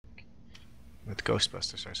But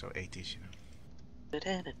Ghostbusters are so 80s, you know.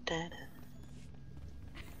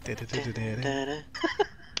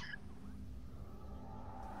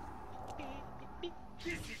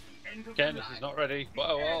 Again, he's not ready, but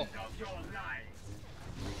oh well.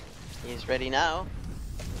 He's ready now.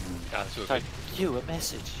 Cancel Type you a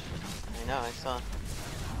message. I know, I saw.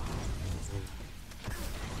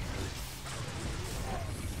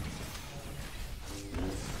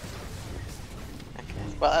 Okay,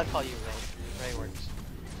 well, I'll call you Ray. Ray works.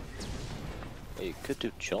 Well, you could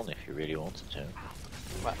do John if you really wanted to.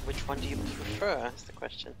 Well, which one do you prefer? That's the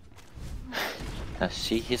question.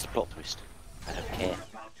 See, here's the plot twist. I don't care.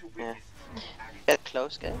 Yeah. Get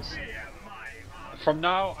close, guys. From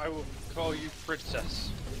now, I will call you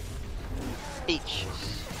Princess.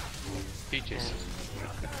 Peaches. Peaches.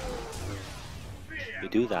 You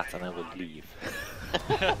do that and I will leave.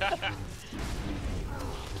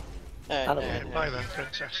 Alright, Bye then,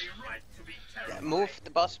 princess. move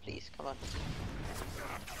the boss, please. Come on.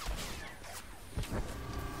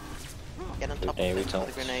 Get on top of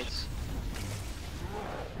the grenades.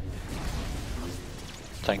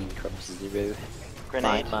 Tanking Corruptor Zero.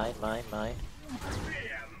 Grenade. Mine.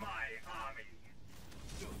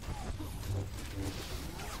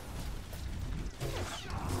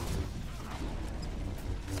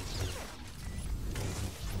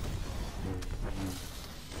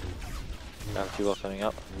 Now you are coming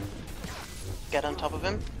up. Get on top of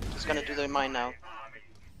him. He's gonna do the mine now.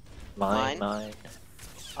 Mine.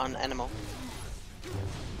 On animal.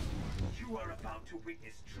 You are about to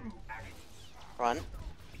witness true agony. Run.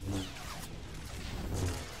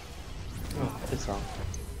 Oh, it's on.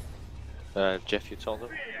 Jeff, you told him?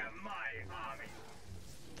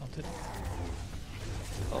 Taunted.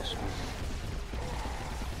 Awesome.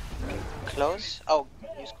 Close. Oh,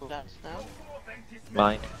 use cooldowns now.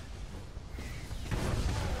 Mine.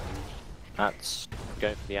 Ats.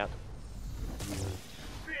 Going for the ad.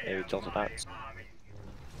 Maybe tilted ats.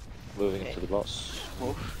 Moving into the boss.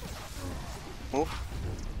 Move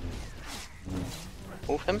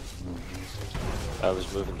him. I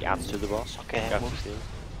was moving the ads to the boss. Okay, Got move. to steal.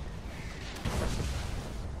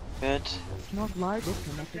 Good. North Large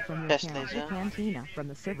disconnected from your Test channel. laser. Cantina from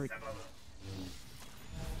the server.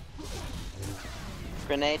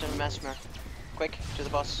 Grenade on Mesmer. Quick, to the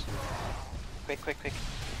boss. Quick.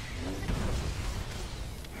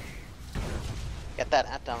 Get that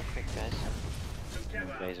ad down quick, guys.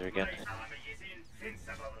 Laser again.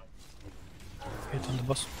 Hit on the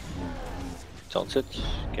boss. Taunted.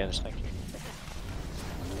 Again, it's thank you.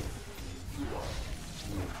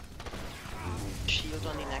 Shield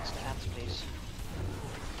on the next ads, please.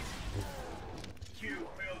 You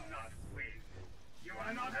will not win. You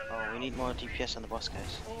are not Oh, we need more DPS on the boss,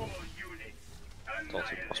 guys. all units.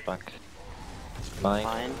 Taunted boss back. Mine.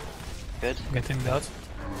 Fine. Good. Getting that.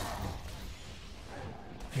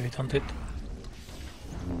 Maybe taunted.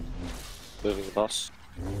 Moving the boss.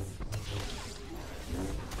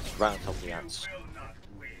 Right on top of the ants.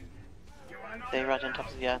 Stay right on top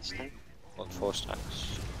of the ads then. On 4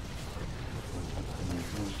 stacks.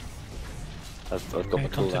 I've got Okay, my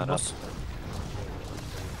taunted cooldown up. boss.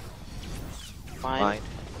 Fine. Mine.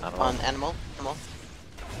 Animal. On animal.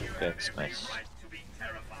 Okay, it's nice.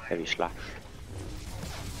 Heavy slash.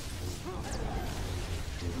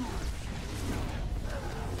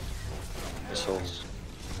 Missiles.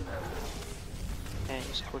 Okay,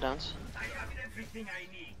 use cooldowns. I have everything I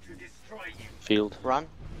need to destroy you. Field. Run.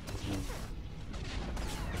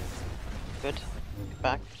 Good. Get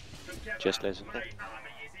back. Just laser. My army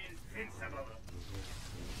is invincible.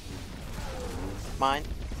 Mine.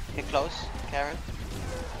 Get close. Karen.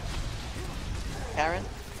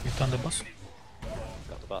 Hit on the boss.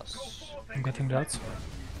 Got the boss. I'm getting that.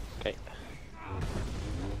 Okay.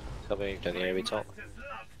 Coming to the AoE top.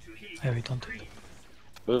 Heavy taunted.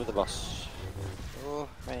 Move the boss. Oh,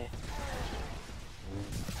 Ray.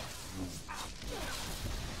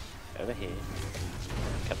 Over here.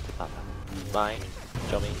 Captain Papa. Mine.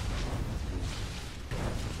 Jomi.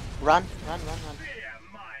 Run.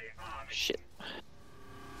 Shit.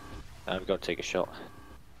 I'm gonna take a shot.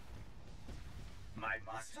 My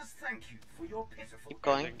masters thank you for your pitiful. Keep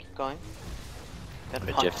going. Get But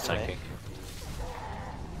punched Jeff's away. tanking.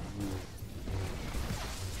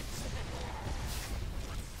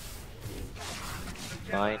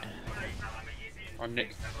 Mine. On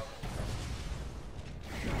Nick.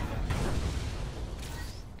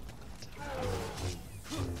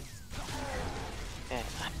 Okay.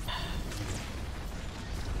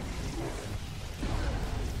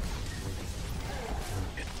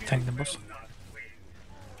 Tank the boss.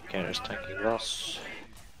 Counter's tanking boss.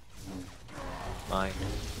 Mine.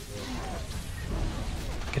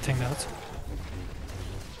 Getting that.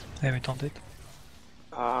 Heavy taunted.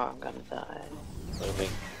 Oh, I'm gonna die. Moving.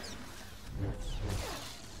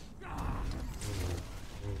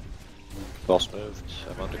 Boss moved.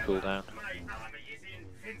 I'm under cooldown.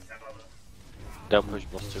 Don't push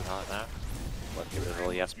boss too hard now. Want to get rid of all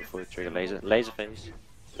yats before we trigger laser. Laser phase.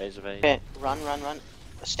 Laser phase. Okay, run.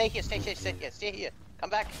 Stay here, stay here. Come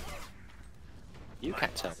back. You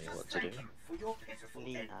can't tell me what to do.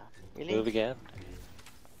 Lena. Really? Move again.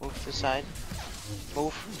 Move to the side.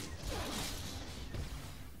 Move.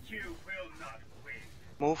 You will not win.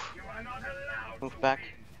 Move. You are not allowed. Move back.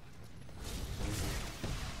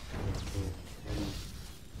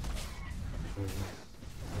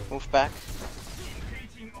 Move back.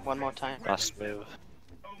 One more time. Last move.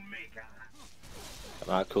 Omega. I'm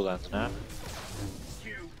out of cooldowns now.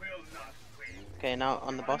 You will not win. Okay, now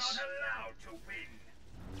on the boss. Allowed to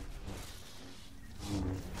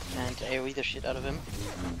win. And AoE the shit out of him.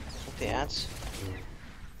 With the ads.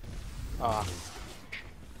 Ah.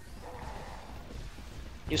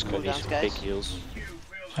 Use Gonna need cooldowns, some guys. big heals.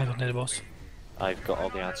 I don't need a boss. I've got all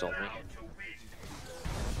the ads on me.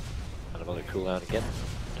 And I'm on the cooldown again.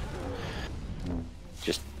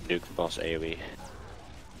 Just nuke the boss AoE.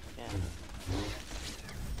 Yeah.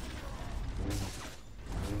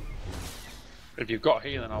 If you've got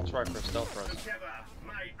healing, I'll try for a stealth res.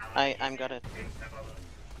 I'm got it.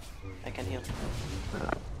 I can heal.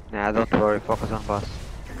 Nah, don't worry, focus on boss.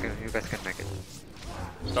 Okay, you guys can make it.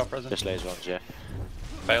 Stealth res. Just laser on Jeff.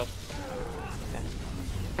 Failed.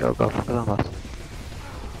 Go, focus on boss.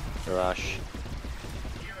 Rush.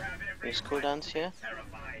 Use cooldowns here.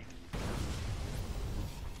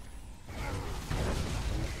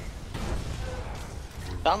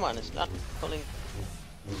 Someone is not pulling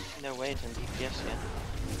their weight in DPS yet.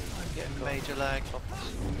 I'm getting major lag.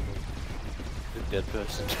 Good dead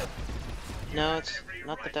person. No, it's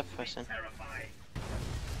not the dead person.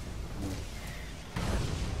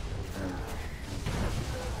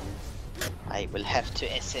 I will have to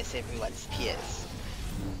assess everyone's PS.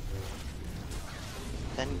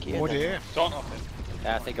 Then gear Oh them. dear. Taunt off him.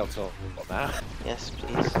 Yeah, I think I'll talk now. Yes,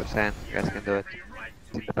 please. 100%, you guys can do it.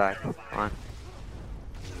 In the back, on.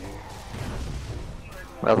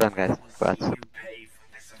 Well done, guys. But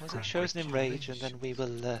Was it shows an enrage and then we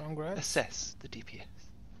will Congrats. assess the DPS?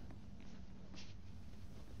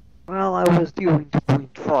 well, I was doing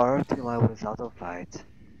 2.4 till I was out of fight.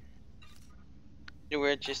 You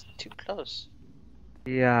were just too close.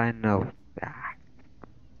 Yeah, I know. Ah.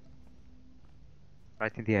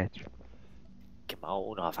 Right in the edge. Come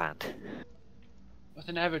on, offhand.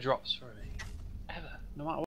 Nothing ever drops for me. Ever. No matter what.